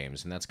packaging of the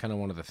games, and that's kind of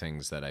one of the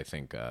things that I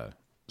think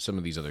some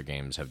of these other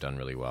games have done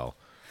really well.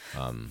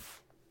 I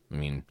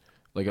mean,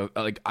 like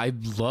I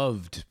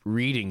loved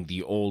reading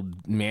the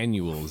old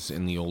manuals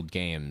in the old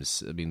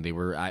games. I mean, they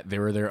were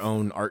their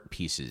own art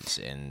pieces,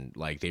 and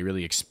like they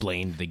really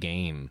explained the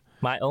game.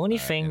 My only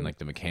thing, and, like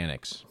the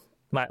mechanics.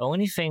 My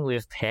only thing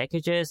with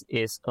packages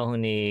is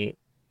only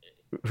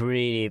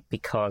really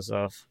because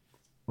of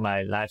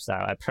my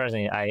lifestyle.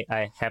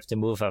 I have to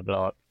move a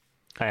lot.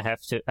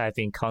 I've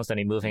been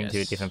constantly moving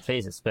to different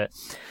places. But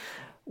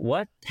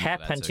what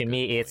happened to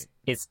me is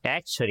it's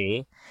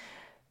actually,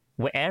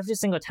 every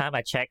single time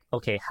I check,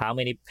 okay, how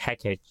many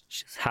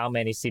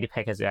CD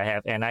packages I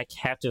have, and I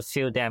have to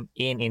fill them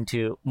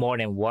into more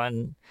than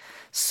one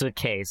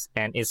suitcase,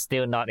 and it's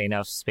still not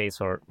enough space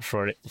for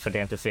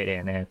them to fit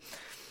in. And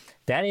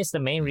that is the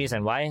main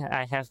reason why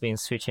I have been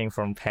switching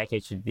from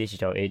package to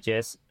digital. It's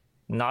just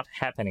not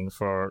happening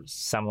for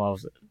some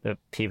of the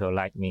people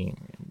like me.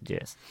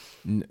 Just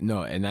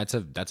no, and that's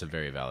a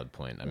very valid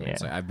point. I mean,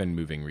 it's like I've been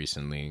moving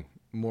recently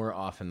more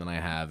often than I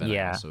have, and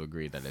I also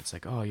agree that it's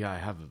like, oh yeah, I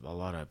have a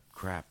lot of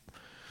crap.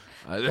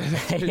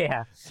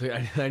 Yeah. So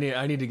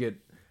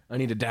I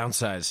need to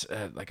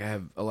downsize. Like I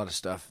have a lot of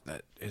stuff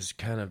that is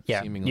kind of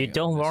seemingly you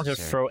don't want to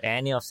unnecessary. throw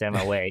any of them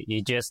away.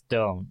 You just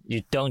don't.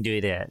 You don't do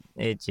that.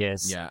 It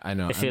just I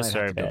know. It feels I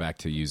might have to bad. go back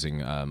to using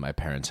my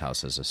parents'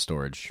 house as a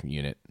storage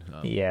unit.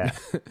 Yeah.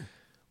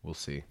 We'll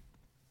see.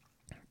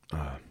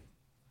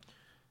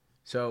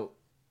 So,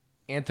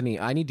 Anthony,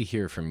 I need to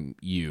hear from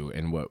you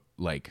and what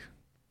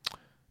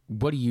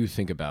do you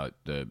think about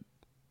the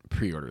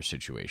pre-order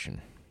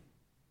situation?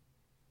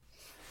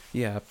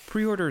 Yeah,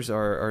 pre-orders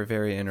are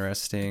very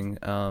interesting.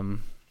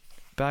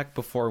 Back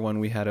before when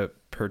we had to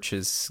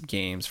purchase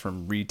games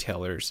from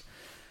retailers,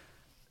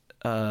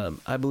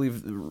 I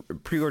believe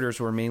pre-orders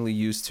were mainly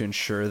used to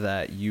ensure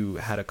that you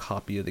had a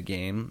copy of the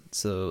game,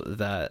 so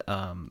that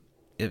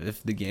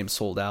if the game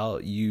sold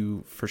out,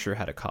 you for sure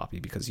had a copy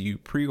because you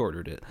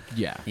pre-ordered it.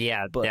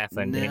 Yeah, But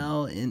definitely.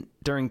 now,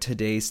 during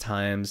today's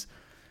times,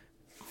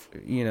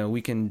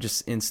 we can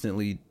just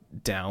instantly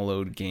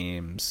download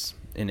games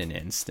in an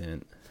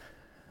instant.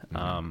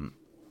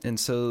 And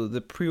so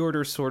the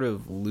pre-order sort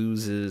of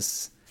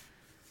loses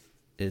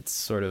its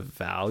sort of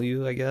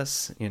value, I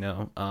guess,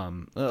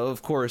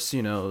 of course,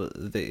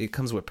 it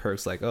comes with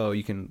perks like, oh,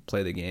 you can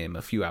play the game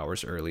a few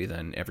hours early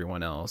than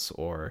everyone else,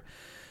 or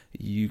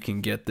you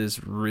can get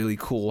this really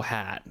cool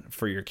hat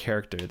for your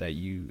character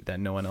that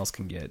no one else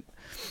can get.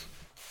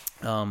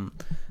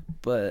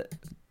 But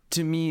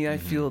to me, I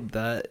feel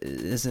that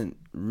isn't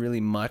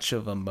really much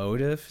of a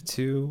motive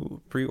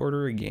to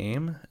pre-order a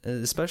game,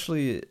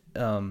 especially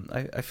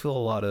I feel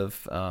a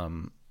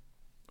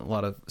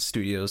lot of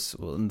studios,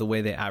 the way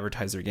they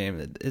advertise their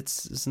game,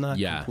 it's not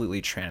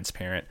completely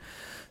transparent.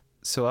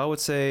 So I would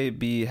say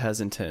be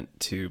hesitant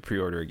to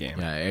pre-order a game.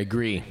 Yeah, I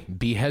agree.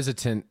 Be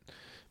hesitant,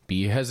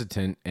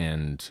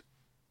 and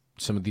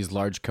some of these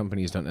large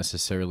companies don't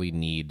necessarily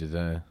need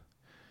the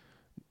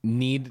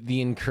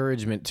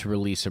encouragement to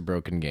release a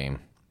broken game.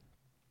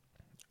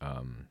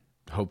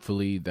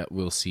 Hopefully that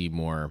we'll see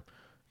more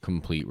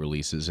complete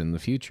releases in the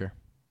future.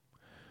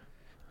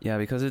 Yeah,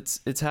 because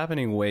it's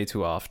happening way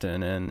too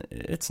often, and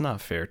it's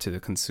not fair to the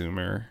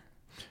consumer.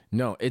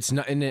 No, it's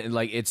not. And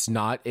it's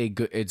not a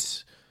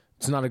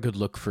good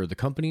look for the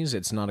companies.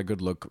 It's not a good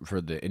look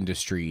for the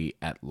industry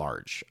at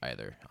large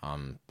either.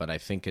 But I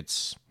think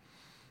it's.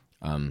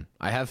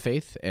 I have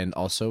faith, and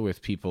also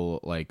with people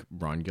like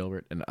Ron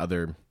Gilbert and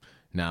other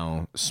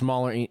now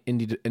smaller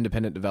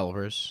independent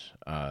developers.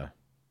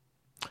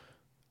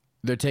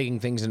 They're taking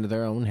things into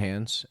their own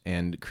hands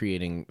and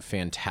creating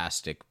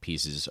fantastic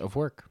pieces of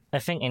work. I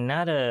think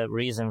another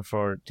reason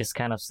for this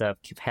kind of stuff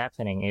keep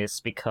happening is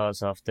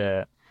because of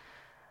the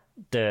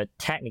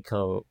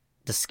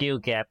skill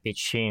gap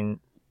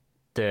between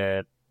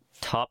the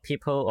top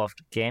people of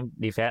game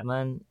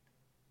development.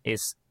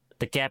 Is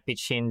the gap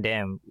between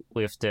them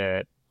with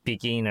the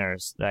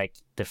beginners, like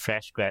the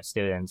fresh grad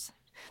students.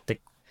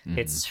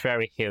 It's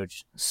very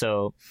huge.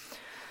 So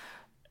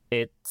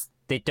they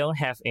don't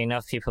have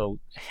enough people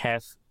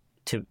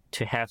to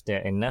have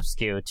the enough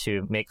skill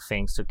to make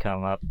things to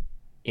come up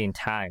in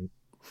time.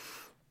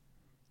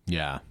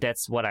 Yeah.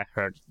 That's what I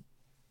heard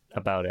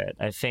about it.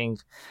 I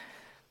think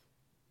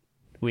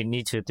we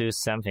need to do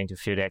something to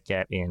fill that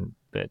gap in,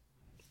 but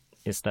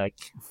it's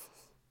like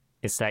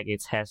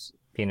it has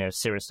been a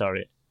serious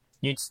story.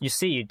 You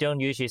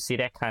don't usually see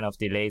that kind of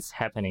delays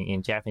happening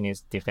in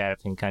Japanese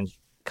developing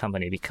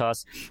company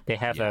because they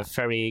have a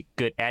very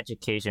good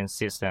education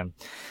system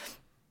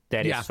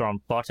that is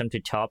from bottom to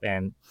top,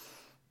 and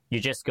you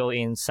just go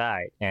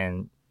inside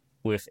and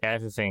with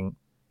everything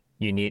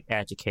you need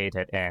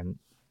educated, and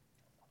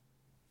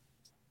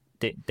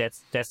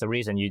that's the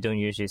reason you don't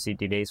usually see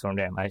delays from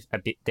them.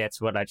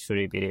 That's what I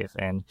truly believe,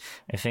 and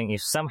I think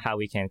if somehow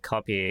we can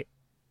copy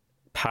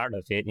part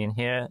of it in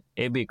here,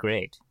 it'd be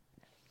great.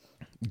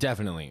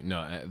 Definitely.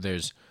 No,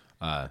 there's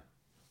a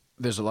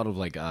lot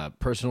of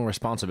personal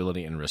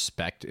responsibility and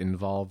respect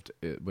involved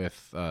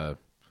with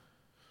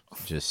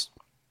just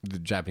the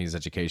Japanese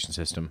education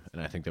system,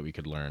 and I think that we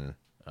could learn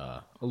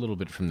a little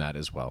bit from that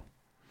as well.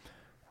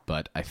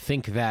 But I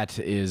think that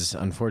is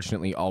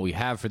unfortunately all we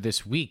have for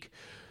this week.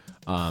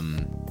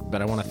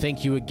 But I want to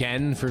thank you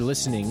again for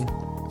listening.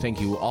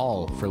 Thank you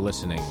all for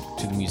listening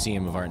to the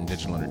Museum of Art and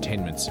Digital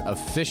Entertainment's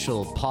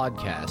official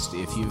podcast.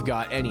 If you've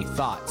got any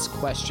thoughts,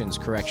 questions,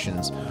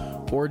 corrections,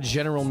 or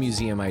general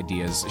museum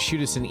ideas,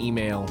 shoot us an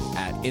email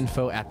at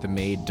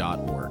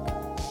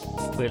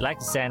info@themade.org. We'd like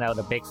to send out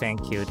a big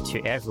thank you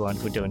to everyone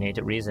who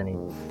donated recently,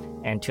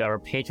 and to our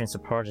patron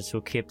supporters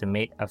who keep the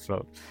Made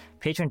afloat.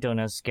 Patron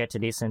donors get to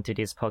listen to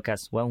this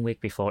podcast 1 week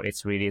before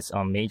it's released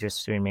on major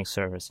streaming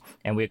servers,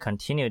 and we'll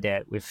continue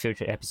that with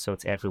future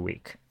episodes every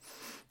week.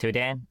 Till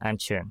then, I'm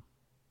Chun.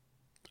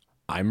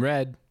 I'm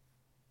Red.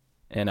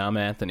 And I'm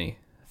Anthony.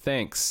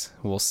 Thanks.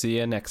 We'll see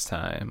you next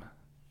time.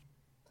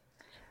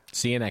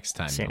 See you next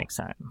time. See you next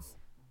time.